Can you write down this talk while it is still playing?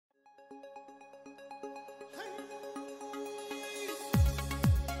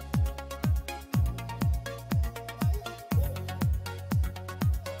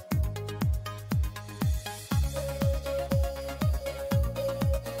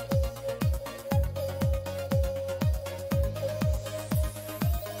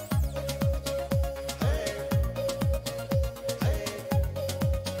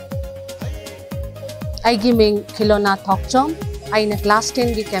Aigi ming Kilona Thokchom, aina class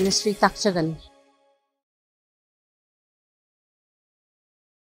 10 gi chemistry takchagani.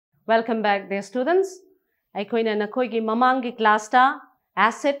 Welcome back dear students. Aikoina nakoi gi mamang gi class ta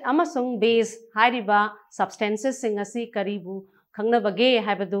acid amasung base hairiba substances sing asi karibu khangnabage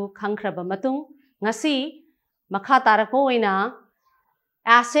haibadu khangkhraba matung ngasi makha tarako oina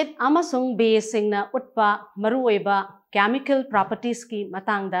acid amasung base singna utpa maruoiba chemical properties ki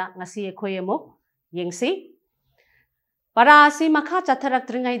matangda ngasi ekhoi amuk yengsi para asi makha chatharak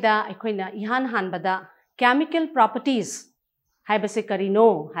tringaida aikoina ihan hanbada chemical properties haibase karino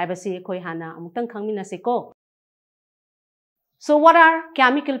haibase ekhoi hana amutang khangminase ko. So what are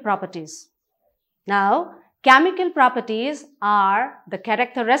chemical properties? Now chemical properties are the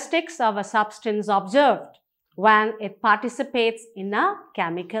characteristics of a substance observed when it participates in a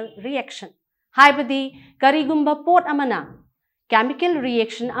chemical reaction. Haibadi karigumba pot amana chemical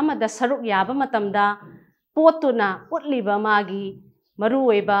reaction amada saruk yaba matamda potuna utliba magi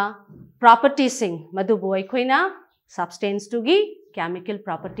maruoiba properties sing madubu aikoina substance tugi chemical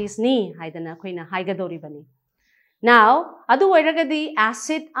properties ni haidana aikoina haigadoribani. Now adu oiragadi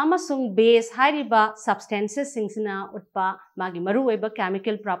acid amasung base hairiba substances singsina utpa magi maruoiba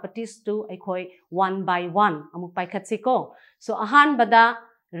chemical properties tu aikoi one by one amuk paikhatsiko. So ahan bada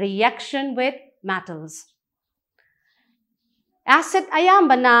reaction with metals. Acid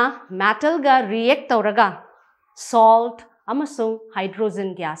ayambana metal ga react tauraga salt amasung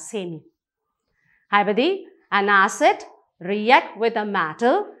hydrogen gas semi. Haibadi an acid react with a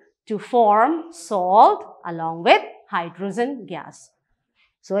metal to form salt along with hydrogen gas.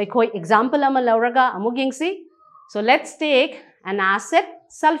 So I koi example ama lauraga amugingsi. So let's take an acid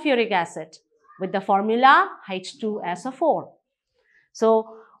sulfuric acid with the formula H2SO4.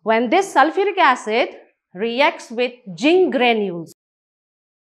 So when this sulfuric acid reacts with zinc granules,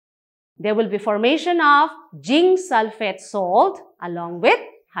 there will be formation of zinc sulfate salt along with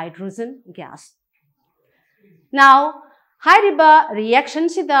hydrogen gas. Now hairiba reaction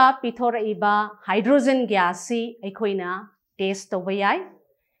sida pithoraiba hydrogen gas si aikoina taste tawayai.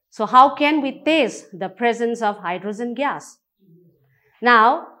 So how can we taste the presence of hydrogen gas?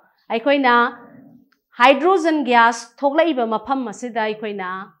 Now aikoina hydrogen gas thoglaiba mafam masida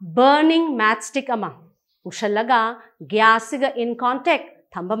aikoina burning matchstick ama ushalaga gas siga in contact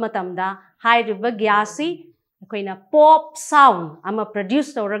thamba matamda hairiba gas si aikoina pop sound ama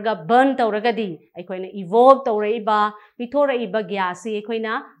produce tauraga burn tauraga di aikoina evolve tauraiba pithoraiba gas si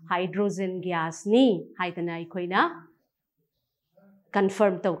aikoina hydrogen gas ni haidana aikoina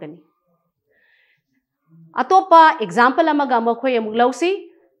confirm taugani. Atopa example amaga amakoi amuk lausi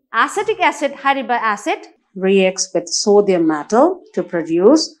acetic acid hariba acid reacts with sodium metal to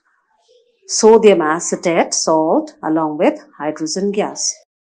produce sodium acetate salt along with hydrogen gas.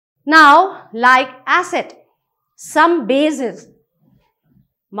 Now like acid, some bases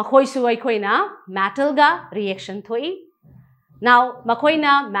makoi su aikoina metal ga reaction thoi. Now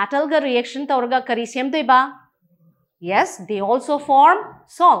makoina metal ga reaction tauraga kari semdeba. Yes, they also form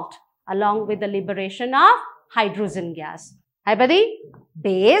salt along with the liberation of hydrogen gas. Haibadi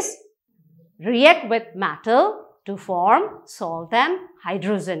base react with metal to form salt and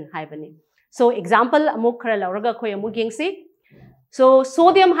hydrogen haibani. So example amukra lauraga koi amugingsi. So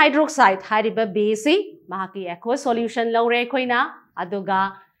sodium hydroxide hariba base mahaki aqueous solution laure koina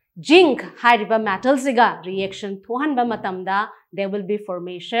aduga zinc hariba metal siga reaction thohanba matamda there will be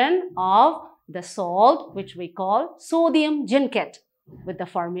formation of the salt which we call sodium zincate with the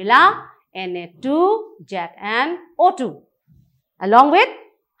formula Na2ZnO2 along with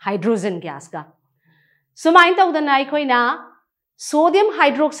hydrogen gas ga. So main tawdana aikoina sodium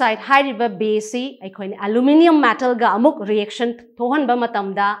hydroxide hariba base aikoina aluminium metal ga amuk reaction thohanba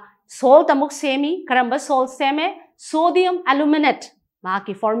matamda salt amuk semi karamba salt seme sodium aluminate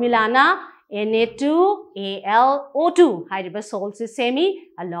maki formula na Na2Al O2 hariba salt si semi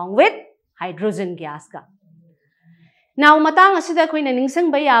along with hydrogen gas ga. Now matang asida koina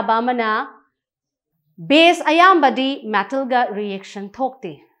ningsang bayaba mana base ayambadi metal ga reaction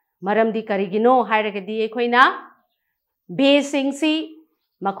thokte maramdi karigino hairagadi koina base singsi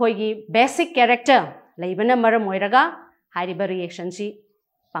makoi gi basic character laibana maram oiraga hairiba reaction si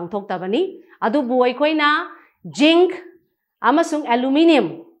pangthoktabani adu buoi koina zinc amasung aluminium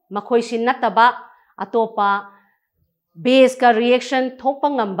makoi sin nataba atopa base ka reaction thokpa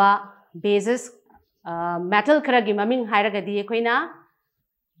ngamba bases metal karagi maming hairagadi koina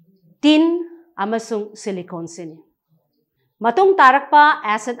tin amasung silicon sin. Matung tarakpa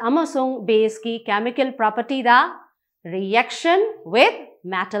acid amasung base ki chemical property da reaction with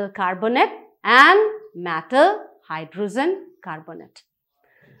metal carbonate and metal hydrogen carbonate.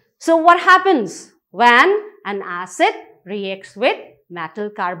 So what happens when an acid reacts with metal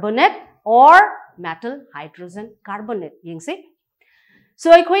carbonate or metal hydrogen carbonate. Yingsi. So,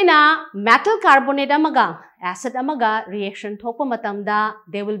 metal carbonate amaga, acid amaga reaction thokpa matamda,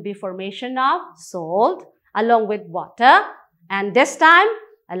 there will be formation of salt along with water, and this time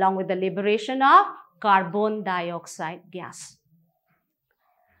along with the liberation of carbon dioxide gas.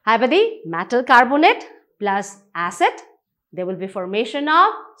 Habadi, metal carbonate plus acid, there will be formation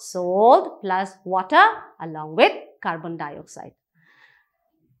of salt plus water along with carbon dioxide.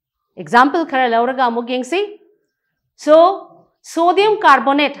 Example khara lauraga amuk yengsi. So, sodium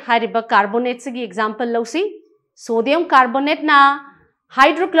carbonate, hariba carbonate sigi example lausi. Sodium carbonate na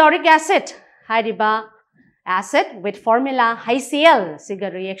hydrochloric acid, hariba acid with formula HCl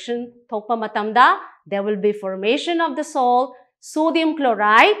siga reaction thokpa matamda, there will be formation of the salt sodium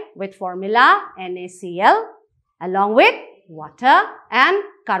chloride with formula NaCl along with water and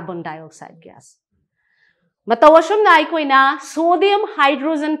carbon dioxide gas. Matawashum na aikoina sodium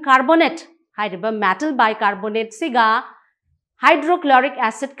hydrogen carbonate, hariba metal bicarbonate siga hydrochloric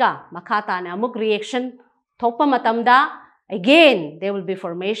acid ka makata na amuk reaction thokpa matamda, again there will be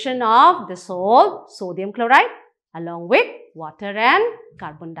formation of the salt sodium chloride along with water and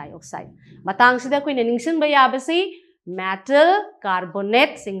carbon dioxide. Matang sida koina ningsin ba yabasi metal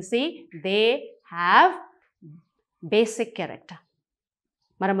carbonate singsi, they have basic character.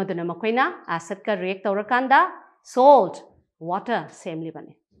 Maramaduna makoina acid ka react aurakanda salt water same li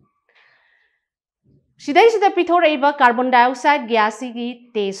bane. Sidai sida pithoraiba carbon dioxide gas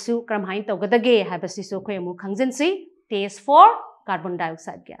gi taste su kramhain tawgadage habasi so koi amu khangjansi taste for carbon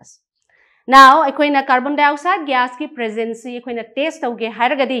dioxide gas. Now akoina carbon dioxide gas ki presence akoina taste tawge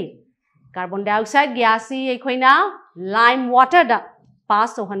hairagadi carbon dioxide gas akoina lime water da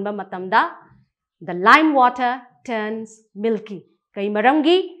pass tawhanba matamda the lime water turns milky. Kai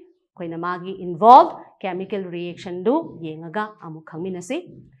maramgi akoina magi involved chemical reaction du yengaga amu khangminasi.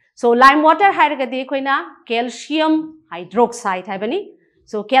 So lime water hairagadi akoina calcium hydroxide haibani.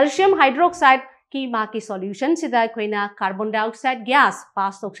 So calcium hydroxide ki maki solution sida akoina carbon dioxide gas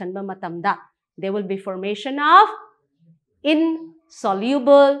pass tawshanba matamda, there will be formation of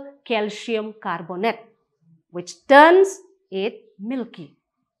insoluble calcium carbonate which turns it milky.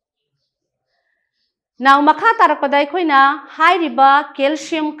 Now makha tarakpada akoina hairiba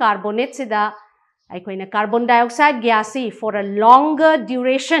calcium carbonate sida akoina carbon dioxide gas for a longer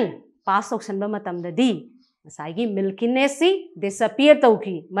duration pass tawshanba matamda di masagi milkiness disappear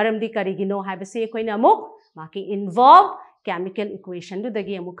tauki maramdi karigino habasi akoina amuk maki involved chemical equation du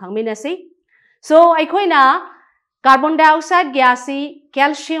dagi amuk khangminasi. So akoina carbon dioxide gas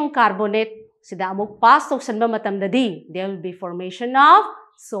calcium carbonate sida amuk pass tawshanba matamda di, there will be formation of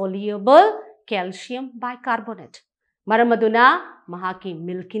soluble calcium bicarbonate. Maramaduna mahaki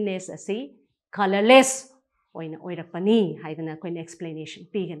milkiness asi colorless oina oirakpani haidana koina explanation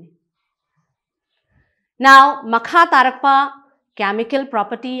pigani. Now makha tarakpa chemical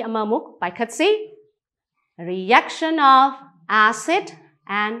property amamuk paikhatsi reaction of acid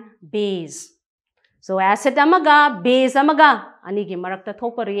and base. So acid amaga base amaga anigi marakta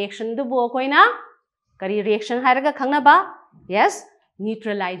thokpa reaction dubu koina kari reaction hairaga khangnaba? Yes,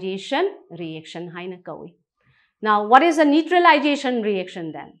 neutralization reaction haina kawi. Now what is a neutralization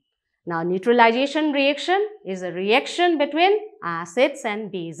reaction then? Now neutralization reaction is a reaction between acids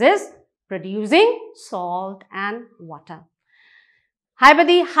and bases producing salt and water.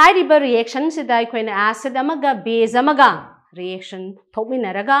 Haibadi hairiba reaction sida aikoina acid amaga base amaga reaction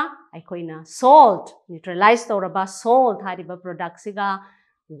thokminaraga aikoina salt neutralize tawraba salt hariba product siga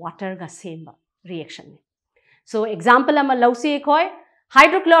water ga semba reaction. So example ama lausi ekoi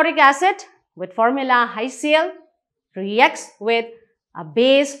hydrochloric acid with formula HCl reacts with a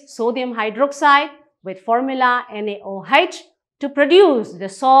base sodium hydroxide with formula NaOH to produce the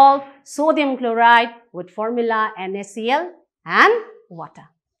salt sodium chloride with formula NaCl and water.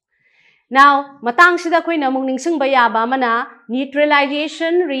 Now, matang sida koina mung ningsing ba yaba mana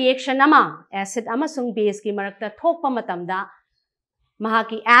neutralization reaction ama acid amasung base ki marakta thokpa matamda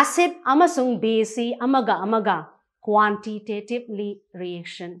mahaki acid amasung base amaga quantitatively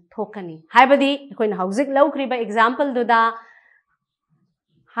reaction thokani. Haibadi koina hauzik laukriba example duda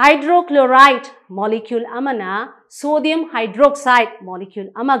hydrochloride molecule amana sodium hydroxide molecule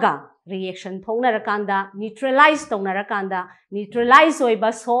amaga reaction thoknarakanda neutralize tawnarakanda neutralize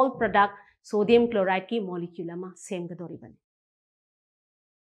oiba salt product sodium chloride ki molecule ama same gadoribani.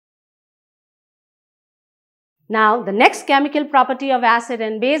 Now the next chemical property of acid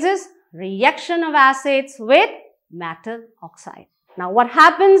and bases, reaction of acids with metal oxide. Now what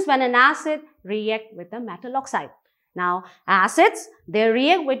happens when an acid reacts with a metal oxide? Now acids, they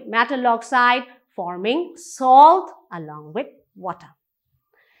react with metal oxide forming salt along with water.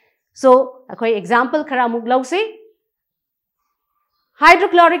 So, akoi example khara muk lausi.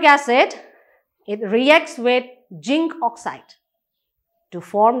 Hydrochloric acid, it reacts with zinc oxide to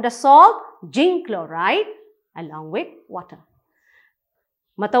form the salt zinc chloride along with water.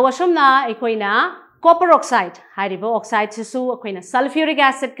 Matawasumna akoina copper oxide, hydrogen oxide sisu akoina sulfuric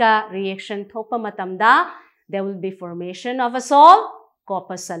acid ka reaction thokpa matamda, there will be formation of a salt,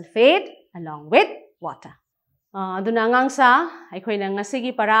 copper sulfate along with water. Aduna ngangsa akoina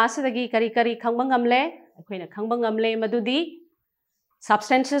ngasigi para asidagi kari khangba ngamle, akoina khangba ngamle madudi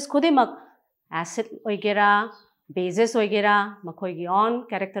substances khudimak acid oigera, bases oigera, makhoigi own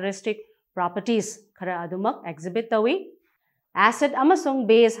characteristic properties khara adumak exhibit tawi. Acid amasung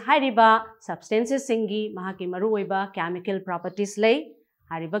base hariba substances singi mahaki maru oiba chemical properties lay.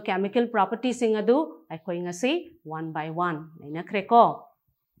 Hariba chemical properties sing adu akhoi ngasi one by one naina kreko.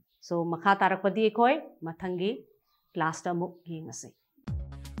 So makha tarakpadi akhoi mathangi class ta muk hi ngasi.